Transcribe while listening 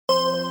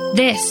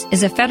This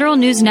is a Federal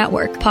News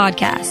Network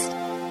podcast.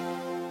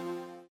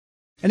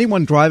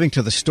 Anyone driving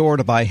to the store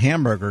to buy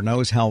hamburger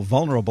knows how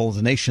vulnerable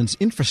the nation's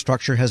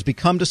infrastructure has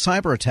become to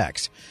cyber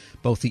attacks.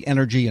 Both the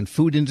energy and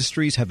food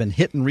industries have been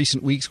hit in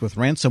recent weeks with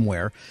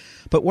ransomware.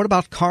 But what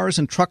about cars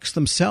and trucks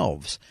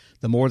themselves?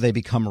 The more they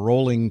become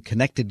rolling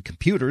connected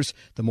computers,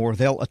 the more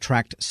they'll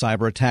attract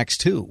cyber attacks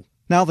too.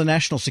 Now the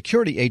National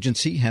Security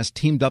Agency has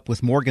teamed up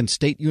with Morgan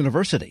State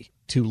University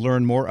to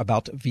learn more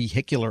about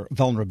vehicular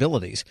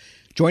vulnerabilities.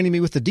 Joining me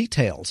with the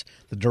details,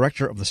 the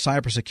director of the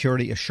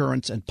Cybersecurity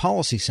Assurance and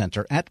Policy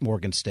Center at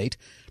Morgan State,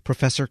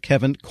 Professor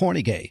Kevin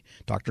Kornegay.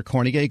 Dr.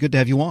 Kornegay, good to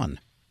have you on.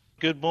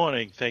 Good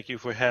morning. Thank you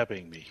for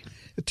having me.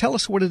 Tell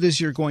us what it is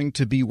you're going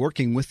to be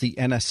working with the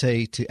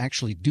NSA to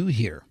actually do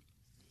here.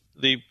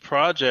 The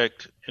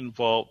project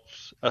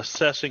involves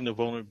assessing the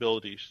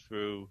vulnerabilities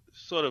through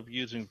sort of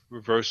using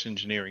reverse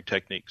engineering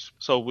techniques.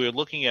 So we're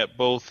looking at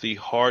both the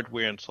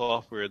hardware and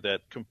software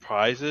that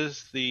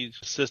comprises these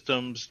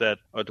systems that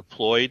are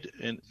deployed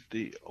in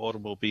the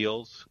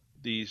automobiles.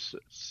 These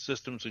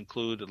systems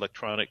include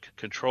electronic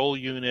control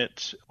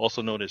units,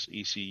 also known as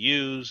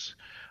ECUs.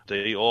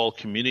 They all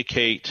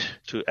communicate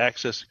to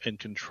access and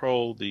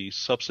control the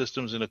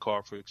subsystems in a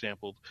car, for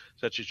example,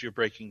 such as your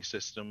braking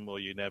system or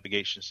your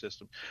navigation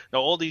system. Now,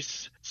 all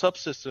these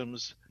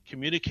subsystems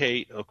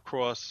communicate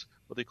across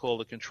what they call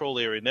the control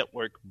area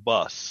network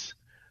bus,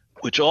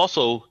 which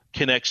also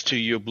connects to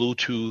your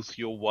Bluetooth,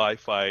 your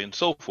Wi-Fi, and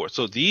so forth.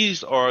 So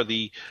these are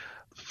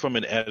from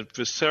an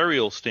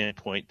adversarial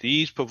standpoint,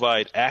 these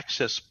provide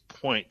access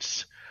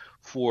points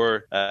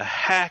for a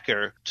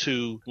hacker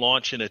to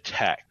launch an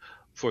attack.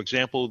 For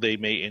example, they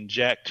may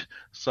inject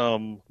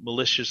some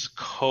malicious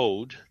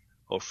code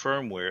or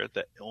firmware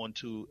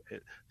onto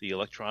the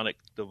electronic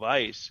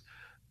device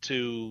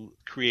to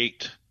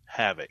create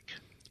havoc.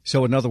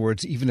 So in other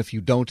words, even if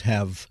you don't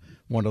have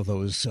one of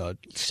those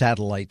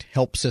satellite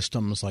help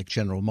systems like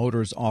General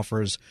Motors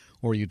offers,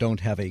 or you don't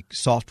have a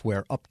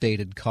software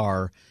updated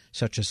car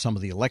such as some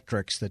of the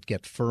electrics that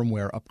get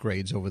firmware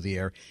upgrades over the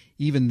air,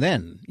 even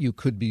then you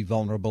could be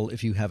vulnerable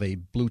if you have a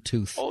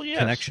Bluetooth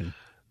connection.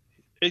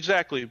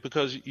 Exactly,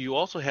 because you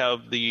also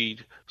have the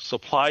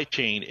supply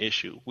chain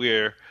issue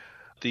where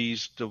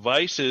these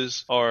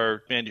devices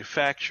are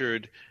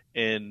manufactured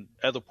in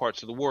other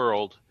parts of the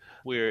world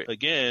where,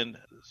 again,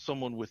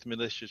 someone with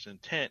malicious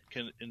intent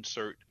can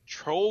insert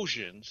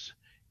Trojans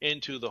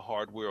into the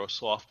hardware or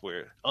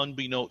software,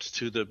 unbeknownst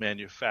to the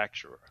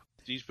manufacturer.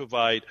 These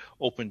provide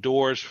open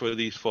doors for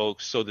these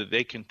folks so that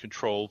they can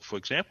control, for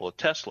example, a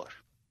Tesla.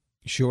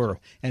 Sure.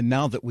 And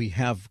now that we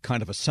have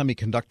kind of a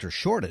semiconductor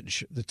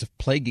shortage that's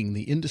plaguing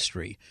the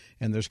industry,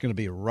 and there's going to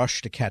be a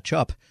rush to catch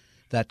up,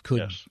 that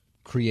could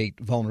create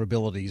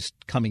vulnerabilities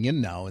coming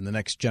in now in the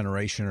next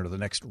generation or the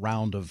next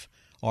round of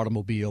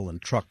automobile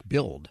and truck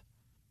build.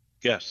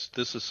 Yes,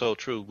 this is so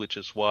true, which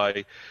is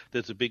why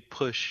there's a big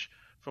push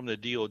from the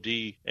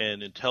DoD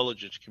and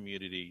intelligence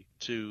community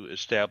to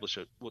establish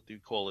what they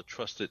call a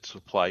trusted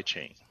supply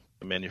chain,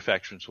 a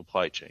manufacturing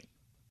supply chain.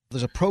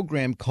 There's a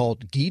program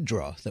called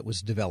Ghidra that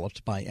was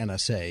developed by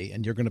NSA,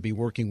 and you're going to be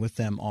working with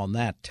them on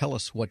that. Tell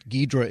us what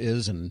Ghidra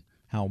is and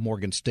how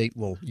Morgan State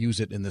will use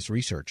it in this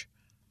research.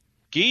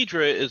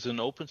 Ghidra is an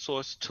open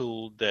source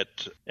tool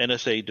that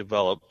NSA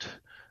developed.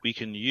 We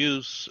can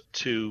use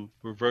to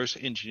reverse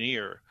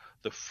engineer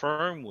the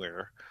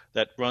firmware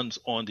that runs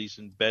on these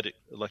embedded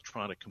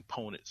electronic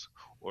components,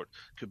 or it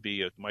could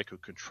be a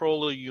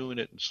microcontroller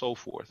unit and so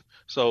forth.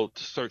 So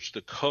to search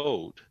the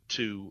code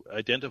to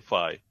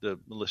identify the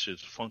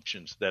malicious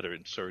functions that are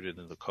inserted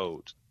in the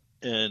code.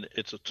 And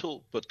it's a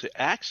tool, but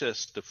to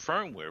access the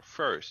firmware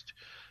first,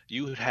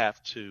 you would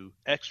have to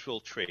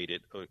exfiltrate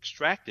it or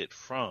extract it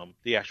from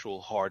the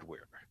actual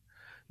hardware.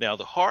 Now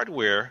the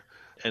hardware,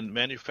 and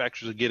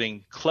manufacturers are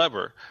getting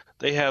clever,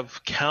 they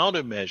have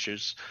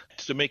countermeasures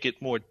to make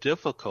it more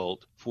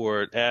difficult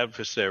for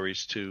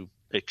adversaries to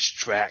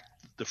extract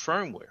the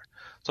firmware.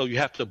 So you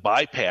have to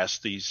bypass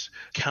these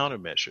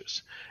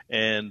countermeasures,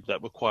 and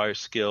that requires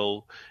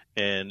skill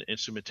and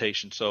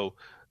instrumentation. So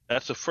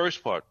that's the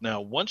first part.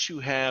 Now, once you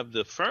have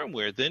the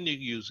firmware, then you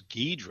use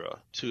Ghidra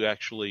to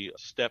actually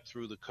step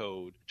through the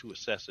code to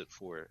assess it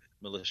for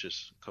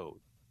malicious code.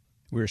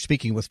 We're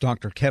speaking with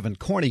Dr. Kevin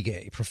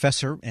Kornegay,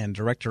 professor and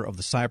director of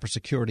the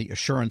Cybersecurity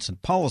Assurance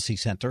and Policy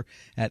Center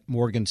at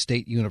Morgan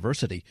State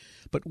University.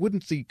 But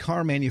wouldn't the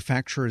car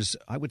manufacturers,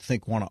 I would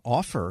think, want to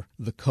offer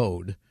the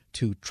code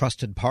to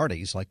trusted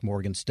parties like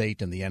Morgan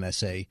State and the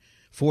NSA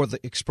for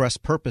the express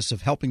purpose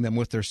of helping them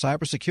with their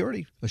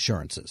cybersecurity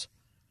assurances?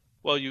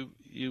 Well, you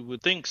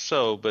would think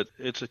so, but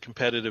it's a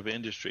competitive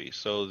industry,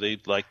 so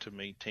they'd like to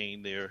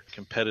maintain their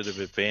competitive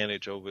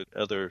advantage over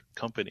other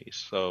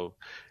companies. So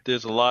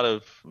there's a lot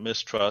of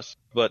mistrust,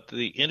 but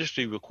the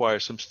industry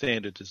requires some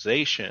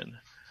standardization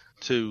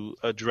to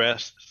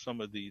address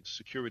some of the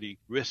security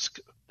risk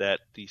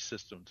that these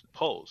systems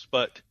pose.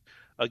 But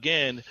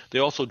again,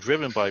 they're also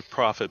driven by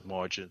profit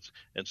margins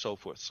and so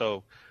forth.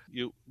 So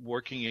you're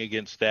working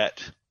against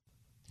that.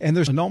 And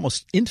there's an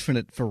almost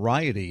infinite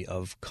variety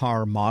of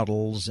car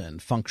models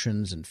and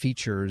functions and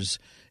features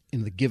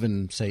in the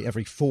given, say,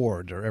 every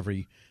Ford or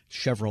every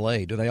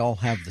Chevrolet, do they all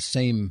have the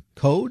same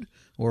code,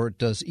 or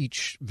does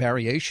each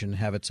variation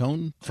have its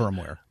own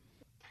firmware?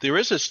 There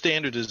is a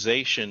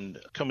standardization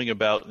coming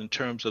about in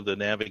terms of the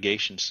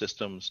navigation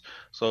systems.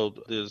 So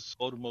there's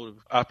automotive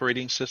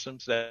operating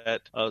systems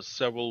that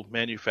several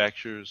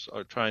manufacturers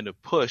are trying to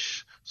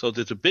push. So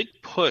there's a big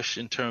push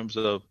in terms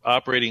of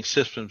operating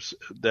systems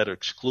that are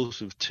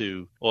exclusive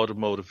to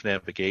automotive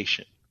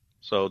navigation.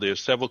 So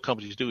there's several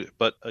companies doing it.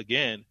 But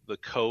again, the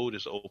code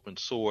is open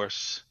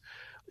source.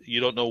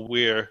 You don't know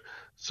where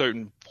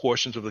certain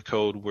portions of the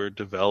code were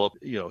developed,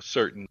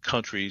 certain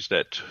countries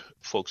that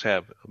folks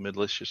have a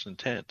malicious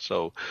intent.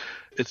 So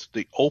it's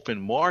the open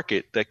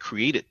market that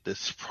created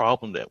this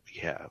problem that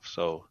we have.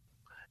 So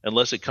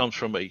unless it comes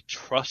from a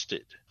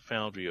trusted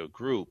foundry or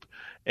group,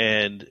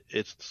 and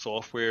its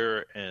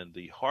software and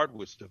the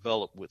hardware is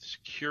developed with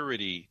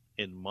security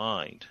in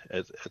mind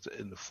as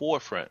in the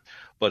forefront.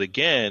 But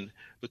again,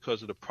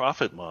 because of the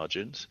profit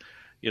margins,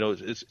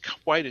 it's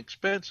quite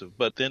expensive.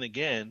 But then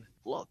again,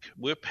 look,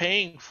 we're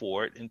paying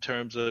for it in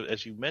terms of,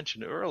 as you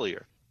mentioned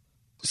earlier.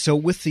 So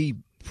with the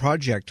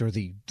project or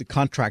the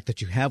contract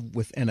that you have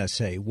with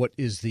NSA, what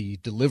is the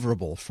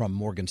deliverable from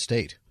Morgan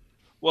State?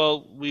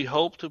 Well, we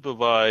hope to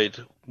provide,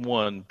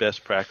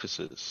 best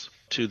practices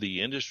to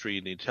the industry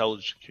and the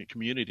intelligence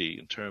community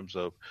in terms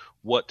of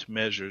what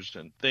measures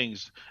and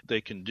things they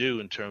can do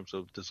in terms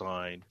of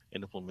design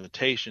and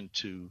implementation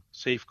to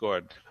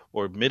safeguard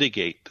or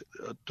mitigate,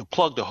 to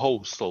plug the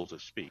holes, so to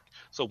speak.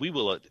 So we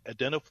will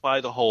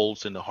identify the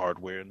holes in the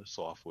hardware and the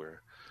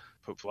software,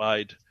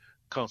 provide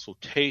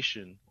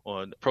consultation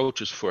on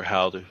approaches for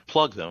how to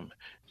plug them.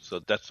 So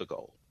that's the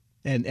goal.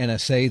 And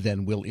NSA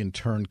then will in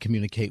turn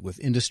communicate with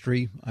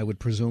industry, I would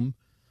presume?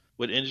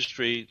 With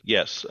industry,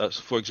 yes.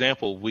 For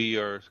example, we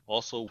are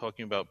also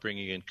talking about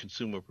bringing in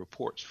consumer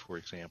reports, for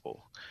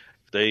example.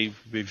 They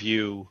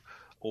review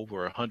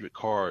over 100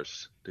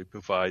 cars. They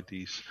provide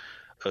these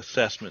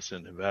assessments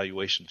and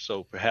evaluations.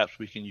 So perhaps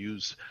we can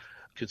use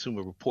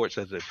consumer reports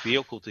as a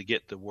vehicle to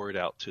get the word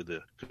out to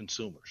the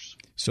consumers.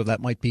 So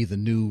that might be the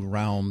new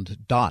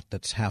round dot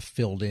that's half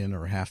filled in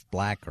or half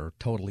black or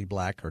totally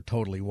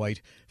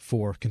white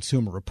for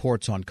consumer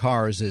reports on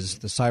cars is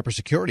the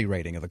cybersecurity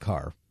rating of the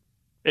car.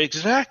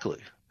 Exactly.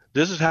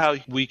 This is how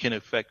we can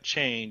affect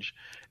change,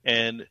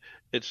 and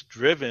it's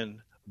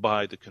driven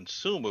by the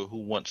consumer who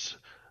wants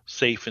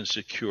safe and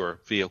secure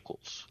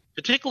vehicles,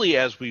 particularly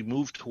as we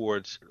move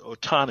towards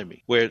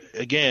autonomy, where,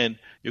 again,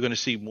 you're going to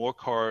see more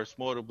cars,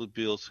 more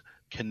automobiles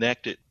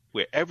connected,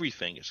 where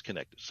everything is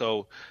connected.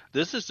 So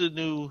this is the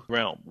new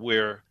realm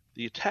where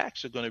the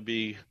attacks are going to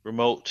be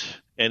remote,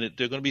 and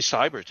they're going to be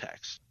cyber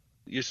attacks.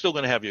 You're still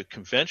going to have your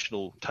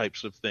conventional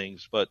types of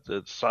things, but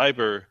the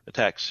cyber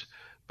attacks,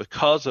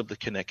 because of the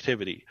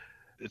connectivity,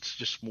 it's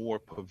just more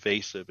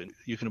pervasive, and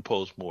you can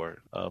impose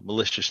more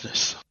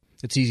maliciousness.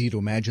 It's easy to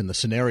imagine the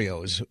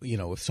scenarios,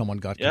 if someone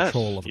got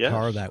control of a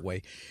car that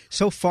way.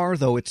 So far,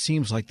 though, it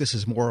seems like this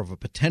is more of a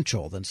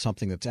potential than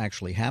something that's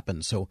actually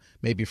happened. So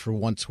maybe for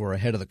once we're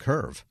ahead of the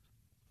curve.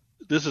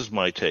 This is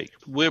my take.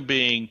 We're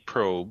being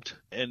probed,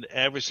 and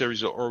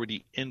adversaries are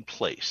already in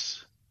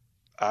place.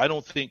 I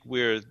don't think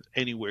we're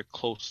anywhere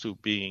close to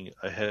being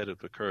ahead of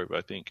the curve.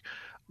 I think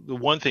the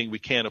one thing we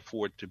can't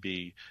afford to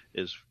be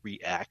is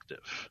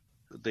reactive.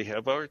 They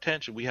have our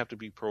attention. We have to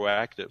be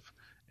proactive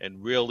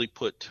and really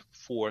put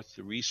forth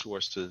the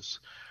resources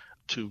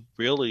to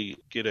really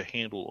get a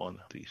handle on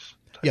these.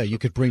 Yeah, you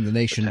could bring the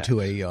nation attacks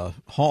to a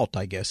halt,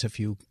 I guess, if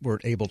you were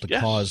able to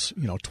cause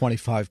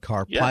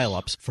 25-car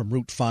pileups from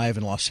Route 5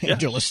 in Los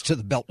Angeles to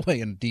the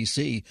Beltway in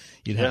D.C.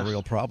 You'd have a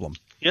real problem.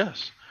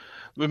 Yes.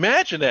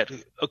 Imagine that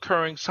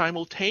occurring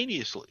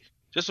simultaneously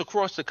just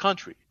across the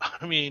country.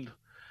 I mean,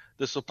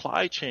 the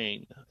supply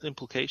chain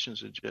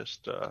implications are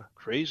just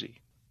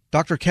crazy.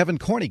 Dr. Kevin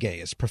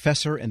Kornegay is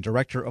professor and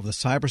director of the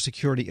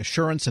Cybersecurity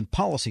Assurance and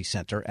Policy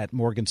Center at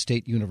Morgan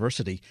State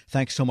University.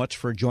 Thanks so much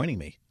for joining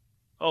me.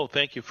 Oh,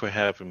 thank you for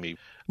having me.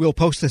 We'll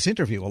post this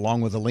interview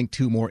along with a link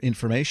to more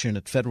information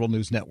at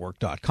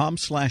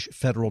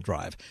federalnewsnetwork.com/Federal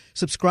Drive.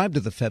 Subscribe to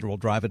the Federal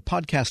Drive at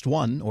Podcast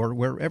One or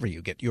wherever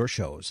you get your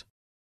shows.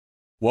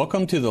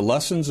 Welcome to the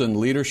Lessons in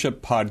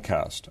Leadership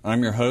podcast.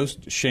 I'm your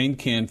host, Shane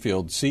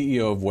Canfield,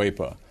 CEO of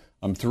WEPA.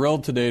 I'm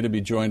thrilled today to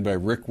be joined by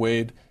Rick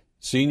Wade,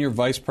 Senior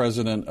Vice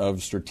President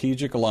of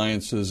Strategic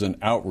Alliances and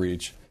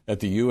Outreach at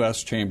the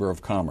U.S. Chamber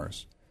of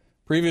Commerce.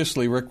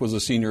 Previously, Rick was a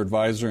Senior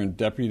Advisor and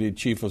Deputy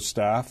Chief of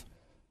Staff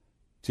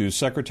to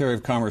Secretary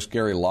of Commerce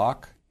Gary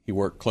Locke. He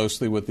worked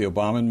closely with the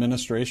Obama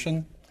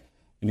administration,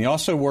 and he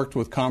also worked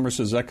with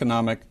Commerce's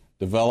Economic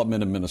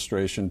Development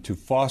Administration to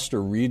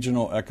foster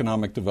regional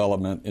economic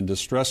development in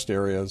distressed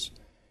areas,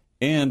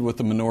 and with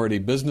the Minority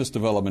Business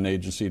Development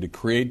Agency to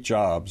create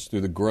jobs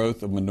through the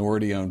growth of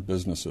minority-owned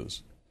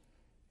businesses.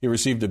 He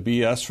received a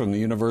BS from the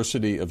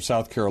University of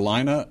South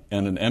Carolina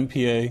and an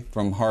MPA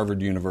from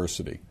Harvard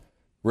University.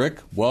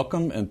 Rick,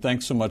 welcome, and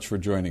thanks so much for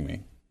joining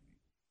me.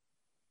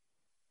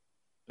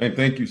 And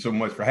thank you so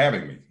much for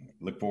having me.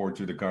 Look forward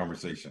to the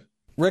conversation.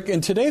 Rick,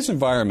 in today's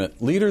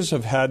environment, leaders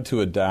have had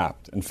to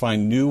adapt and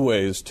find new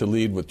ways to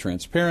lead with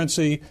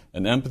transparency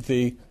and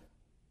empathy.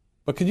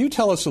 But could you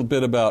tell us a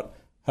bit about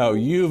how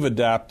you've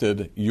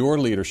adapted your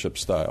leadership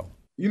style?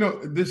 You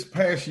know, this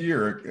past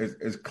year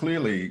has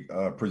clearly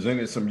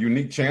presented some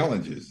unique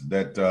challenges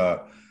that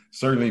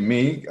certainly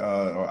me,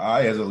 or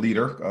I as a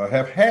leader,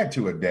 have had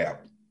to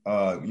adapt.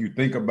 You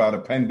think about a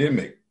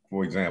pandemic,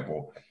 for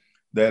example,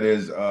 that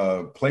has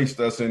placed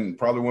us in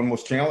probably one of the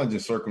most challenging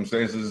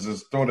circumstances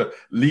is sort of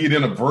lead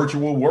in a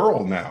virtual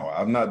world now.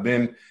 I've not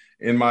been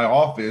in my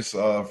office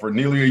for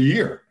nearly a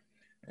year.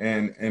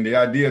 And the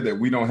idea that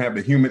we don't have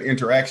the human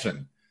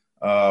interaction,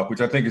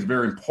 which I think is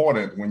very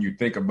important when you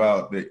think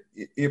about the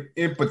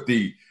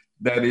empathy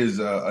that is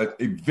a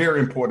very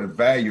important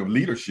value of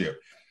leadership.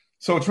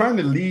 So trying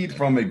to lead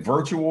from a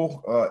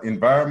virtual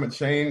environment,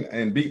 Shane,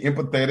 and be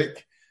empathetic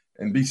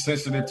and be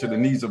sensitive to the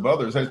needs of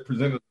others has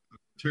presented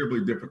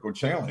terribly difficult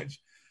challenge.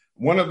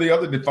 One of the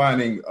other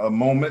defining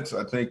moments,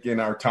 I think,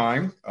 in our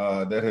time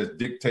that has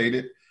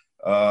dictated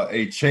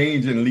a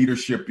change in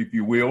leadership, if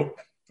you will,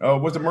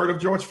 was the murder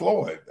of George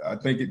Floyd. I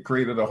think it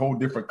created a whole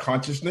different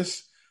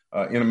consciousness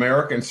in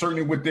America and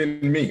certainly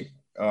within me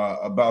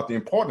about the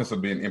importance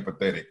of being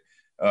empathetic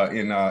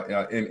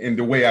in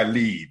the way I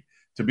lead,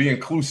 to be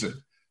inclusive,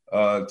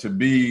 to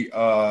be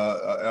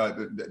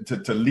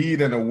to lead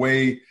in a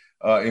way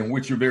in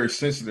which you're very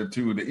sensitive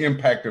to the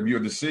impact of your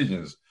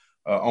decisions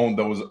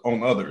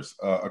on others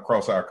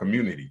across our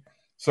community.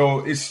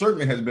 So it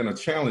certainly has been a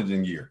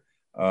challenging year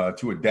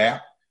to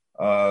adapt,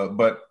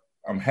 but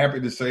I'm happy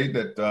to say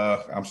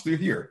that I'm still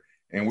here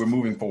and we're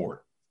moving forward.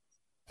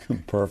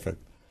 Perfect.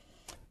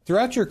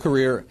 Throughout your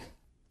career,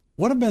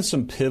 what have been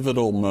some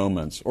pivotal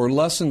moments or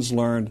lessons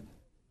learned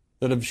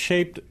that have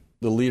shaped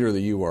the leader that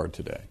you are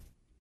today?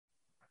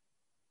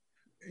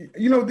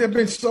 You know, there have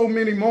been so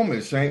many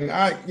moments, Shane.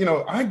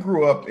 I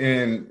grew up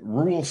in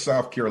rural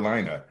South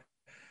Carolina.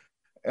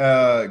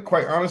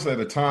 Quite honestly, at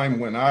a time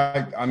when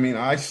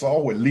I saw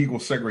what legal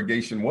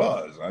segregation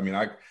was.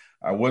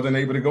 I wasn't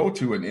able to go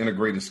to an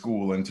integrated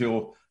school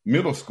until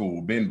middle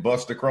school, being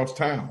bused across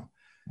town.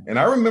 And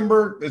I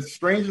remember, as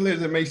strangely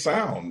as it may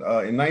sound,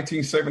 in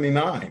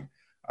 1979,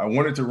 I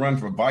wanted to run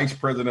for vice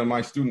president of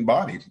my student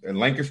body at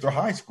Lancaster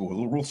High School, a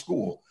little rural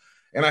school.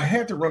 And I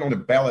had to run on the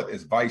ballot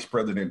as vice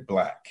president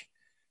black,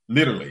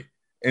 literally.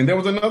 And there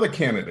was another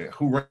candidate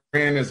who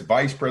ran as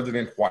vice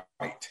president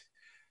white.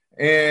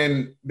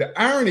 And the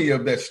irony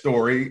of that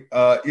story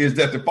is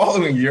that the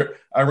following year,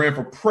 I ran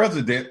for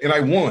president and I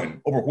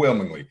won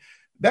overwhelmingly.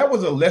 That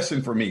was a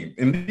lesson for me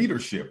in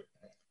leadership.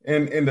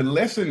 And the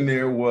lesson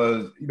there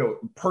was,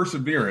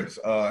 perseverance,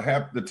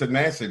 have the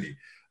tenacity,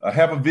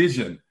 have a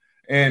vision,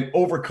 and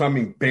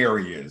overcoming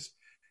barriers.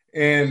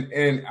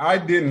 And I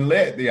didn't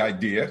let the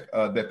idea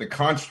that the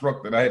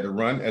construct that I had to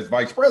run as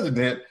vice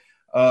president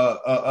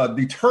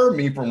deter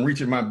me from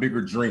reaching my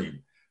bigger dream,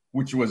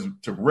 which was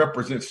to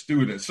represent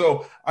students.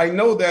 So I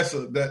know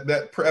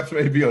that perhaps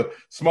may be a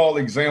small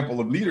example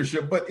of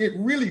leadership, but it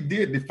really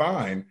did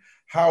define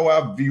how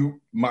I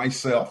view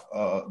myself,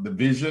 the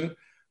vision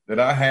that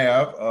I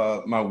have,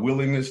 my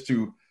willingness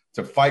to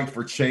fight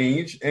for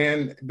change.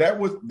 And that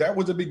was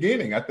the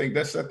beginning. I think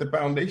that set the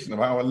foundation of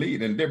how I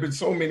lead. And there have been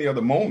so many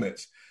other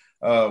moments.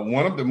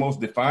 One of the most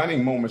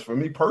defining moments for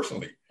me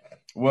personally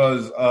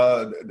was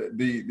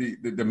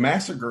the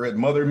massacre at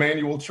Mother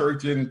Emanuel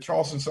Church in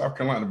Charleston, South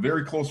Carolina. A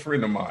very close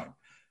friend of mine,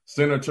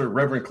 Senator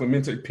Reverend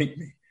Clemente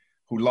Pinckney,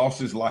 who lost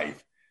his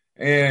life.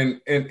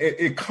 And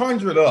it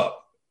conjured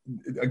up,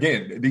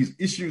 again, these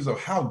issues of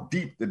how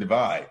deep the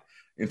divide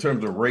in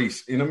terms of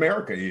race in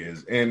America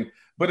is.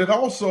 But it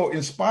also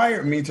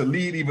inspired me to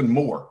lead even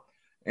more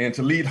and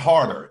to lead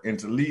harder and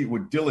to lead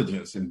with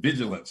diligence and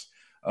vigilance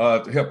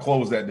to help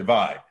close that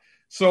divide.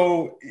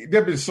 So there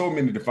have been so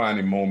many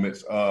defining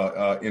moments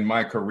in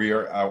my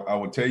career. I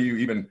will tell you,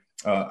 even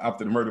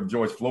after the murder of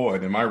George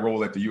Floyd and my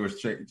role at the U.S.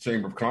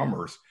 Chamber of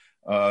Commerce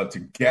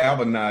to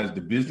galvanize the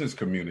business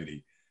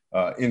community,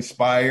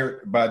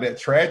 inspired by that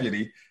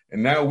tragedy.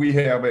 And now we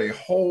have a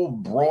whole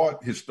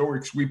broad,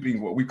 historic,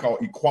 sweeping, what we call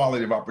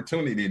equality of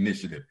opportunity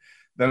initiative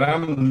that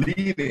I'm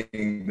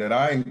leading, that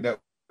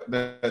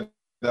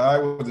I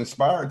was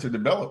inspired to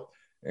develop.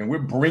 And we're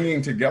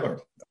bringing together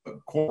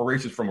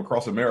corporations from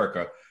across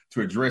America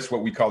to address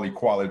what we call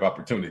equality of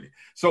opportunity.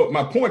 So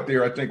my point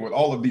there, I think, with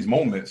all of these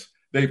moments,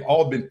 they've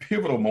all been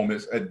pivotal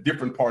moments at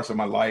different parts of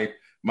my life,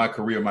 my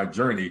career, my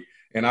journey.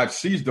 And I've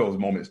seized those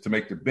moments to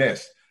make the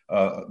best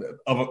of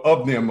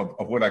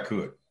what I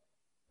could.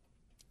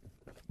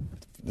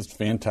 It's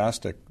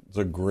fantastic. It's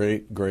a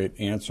great, great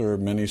answer.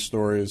 Many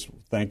stories.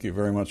 Thank you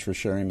very much for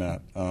sharing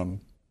that.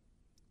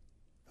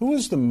 Who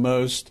is the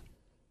most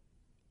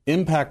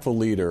impactful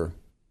leader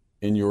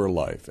in your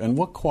life, and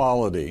what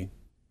quality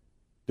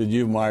did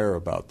you admire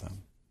about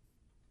them?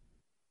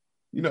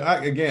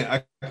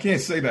 I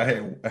can't say that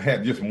I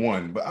had just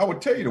one, but I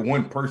would tell you the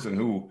one person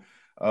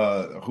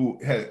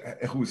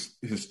whose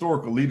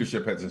historical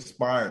leadership has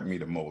inspired me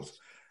the most,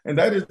 and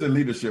that is the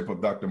leadership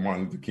of Dr.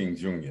 Martin Luther King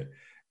Jr.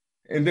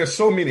 And there's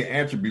so many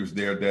attributes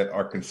there that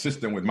are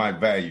consistent with my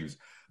values.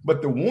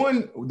 But the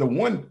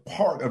one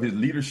part of his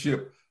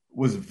leadership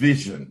was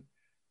vision.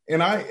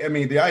 And I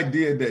mean, the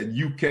idea that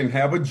you can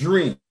have a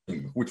dream,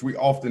 which we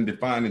often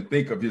define and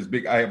think of his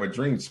big "I have a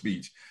dream"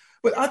 speech.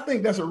 But I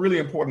think that's a really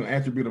important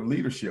attribute of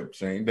leadership,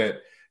 Shane,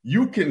 that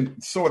you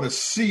can sort of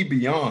see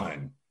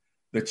beyond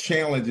the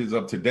challenges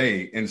of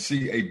today and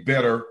see a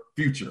better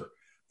future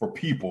for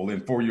people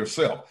and for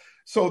yourself.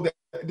 So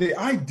the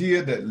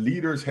idea that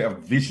leaders have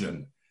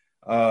vision,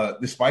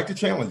 despite the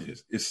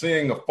challenges, is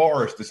seeing a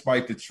forest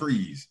despite the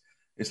trees,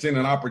 it's seeing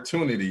an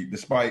opportunity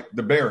despite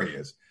the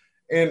barriers.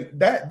 And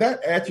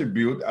that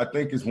attribute, I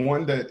think, is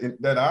one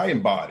that I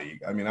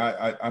embody. I mean,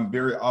 I'm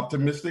very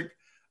optimistic,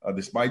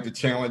 despite the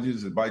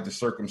challenges, despite the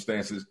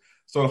circumstances.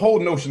 So the whole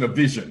notion of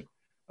vision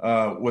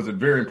was a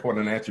very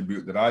important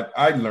attribute that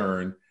I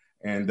learned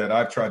and that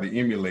I've tried to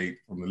emulate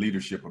from the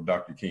leadership of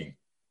Dr. King.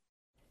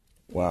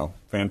 Wow,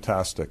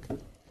 fantastic.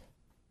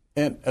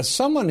 And as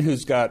someone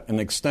who's got an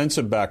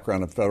extensive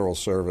background in federal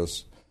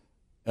service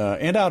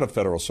and out of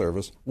federal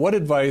service, what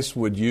advice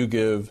would you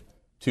give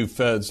to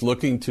feds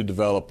looking to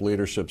develop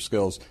leadership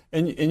skills?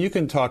 And you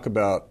can talk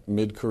about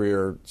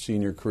mid-career,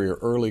 senior career,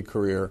 early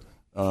career.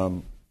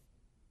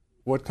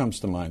 What comes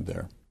to mind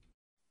there?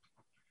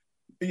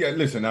 Yeah,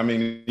 listen, I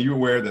mean, you're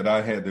aware that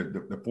I had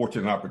the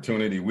fortunate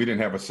opportunity. We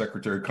didn't have a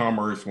Secretary of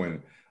Commerce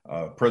when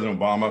President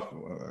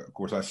Obama, of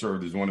course, I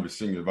served as one of his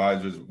senior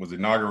advisors, was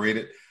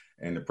inaugurated.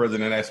 And the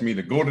president asked me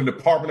to go to the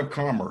Department of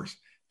Commerce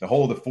to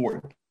hold the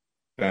fort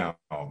down.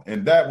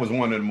 And that was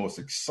one of the most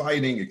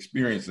exciting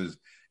experiences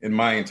in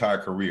my entire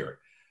career,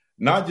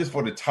 not just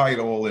for the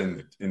title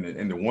and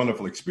the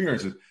wonderful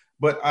experiences,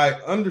 but I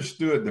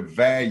understood the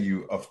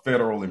value of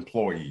federal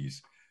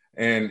employees.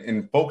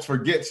 And folks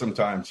forget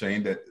sometimes,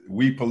 Shane, that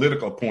we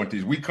political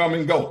appointees, we come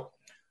and go.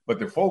 But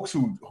the folks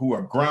who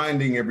are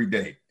grinding every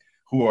day,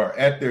 who are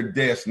at their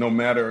desk no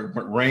matter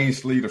rain,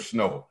 sleet, or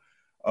snow,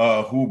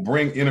 who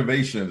bring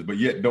innovations, but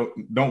yet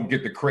don't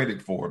get the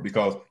credit for it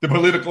because the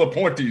political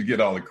appointees get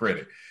all the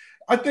credit.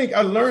 I think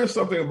I learned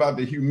something about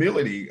the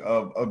humility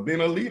of being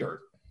a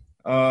leader.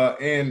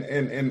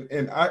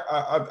 And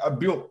I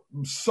built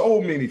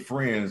so many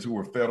friends who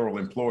were federal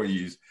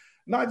employees,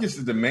 not just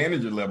at the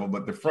manager level,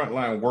 but the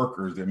frontline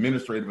workers, the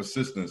administrative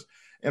assistants.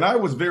 And I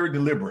was very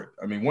deliberate.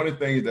 I mean, one of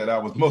the things that I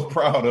was most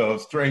proud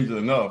of, strangely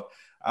enough,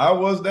 I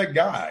was that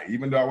guy,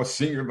 even though I was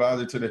senior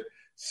advisor to the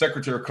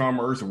Secretary of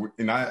Commerce,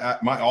 and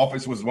my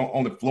office was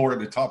on the floor,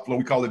 the top floor.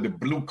 We call it the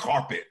blue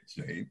carpet,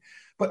 Shane.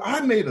 But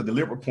I made a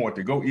deliberate point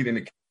to go eat in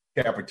the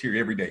cafeteria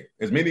every day,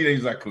 as many days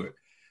as I could,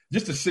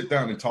 just to sit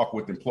down and talk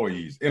with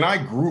employees. And I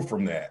grew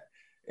from that.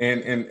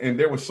 And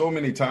there were so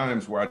many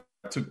times where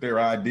I took their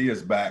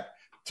ideas back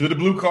to the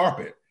blue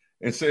carpet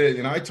and said,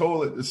 and I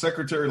told the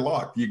Secretary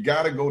Locke, you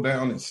got to go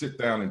down and sit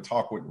down and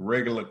talk with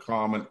regular,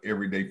 common,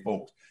 everyday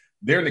folks.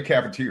 They're in the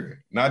cafeteria,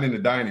 not in the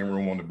dining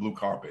room on the blue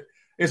carpet.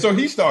 And so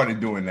he started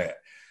doing that.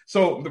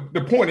 So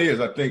the point is,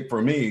 I think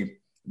for me,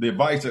 the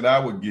advice that I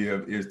would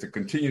give is to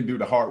continue to do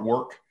the hard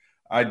work.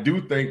 I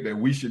do think that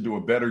we should do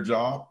a better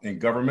job in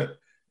government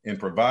in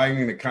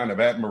providing the kind of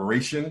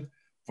admiration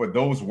for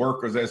those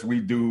workers as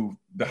we do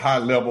the high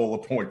level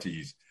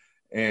appointees.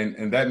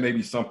 And that may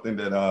be something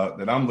that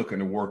I'm looking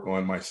to work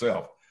on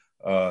myself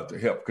to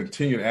help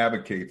continue to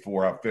advocate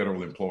for our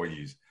federal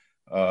employees.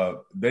 Those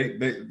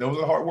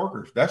are hard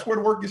workers. That's where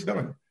the work gets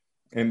done.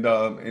 And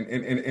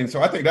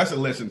so I think that's a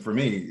lesson for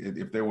me.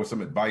 If there was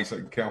some advice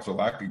and counsel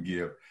I could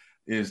give,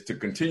 is to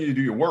continue to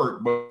do your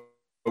work, but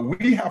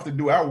we have to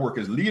do our work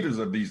as leaders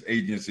of these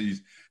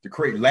agencies to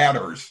create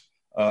ladders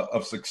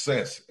of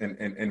success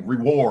and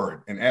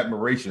reward and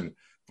admiration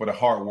for the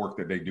hard work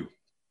that they do.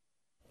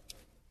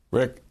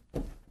 Rick,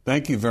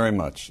 thank you very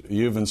much.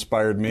 You've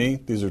inspired me.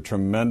 These are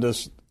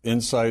tremendous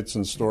insights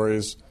and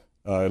stories.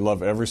 I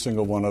love every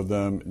single one of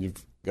them.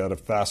 You've got a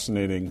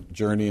fascinating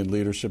journey in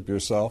leadership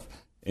yourself.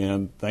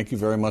 And thank you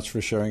very much for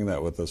sharing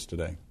that with us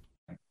today.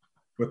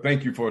 Well,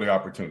 thank you for the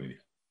opportunity.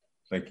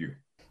 Thank you.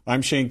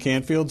 I'm Shane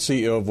Canfield,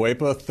 CEO of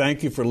WEPA.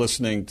 Thank you for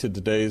listening to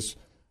today's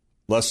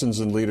Lessons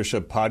in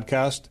Leadership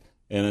podcast.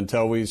 And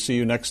until we see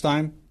you next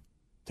time,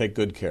 take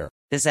good care.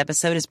 This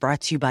episode is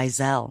brought to you by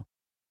Zelle.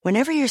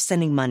 Whenever you're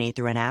sending money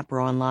through an app or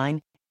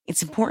online,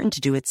 it's important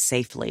to do it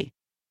safely.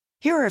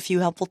 Here are a few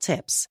helpful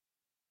tips.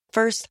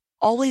 First,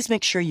 always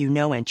make sure you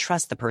know and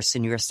trust the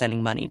person you are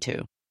sending money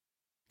to.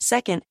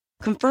 Second,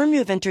 confirm you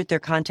have entered their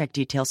contact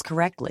details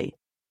correctly.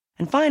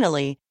 And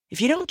finally,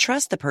 if you don't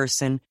trust the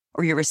person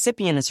or your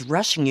recipient is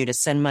rushing you to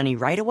send money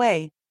right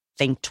away,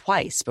 think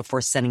twice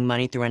before sending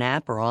money through an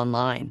app or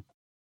online.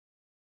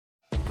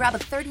 Grab a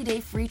 30-day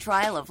free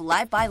trial of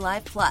Live by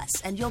Live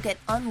Plus, and you'll get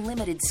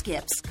unlimited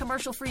skips,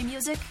 commercial-free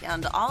music,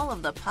 and all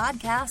of the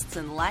podcasts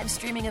and live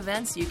streaming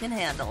events you can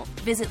handle.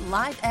 Visit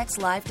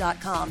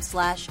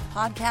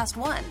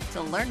livexlive.com/podcast1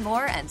 to learn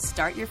more and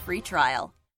start your free trial.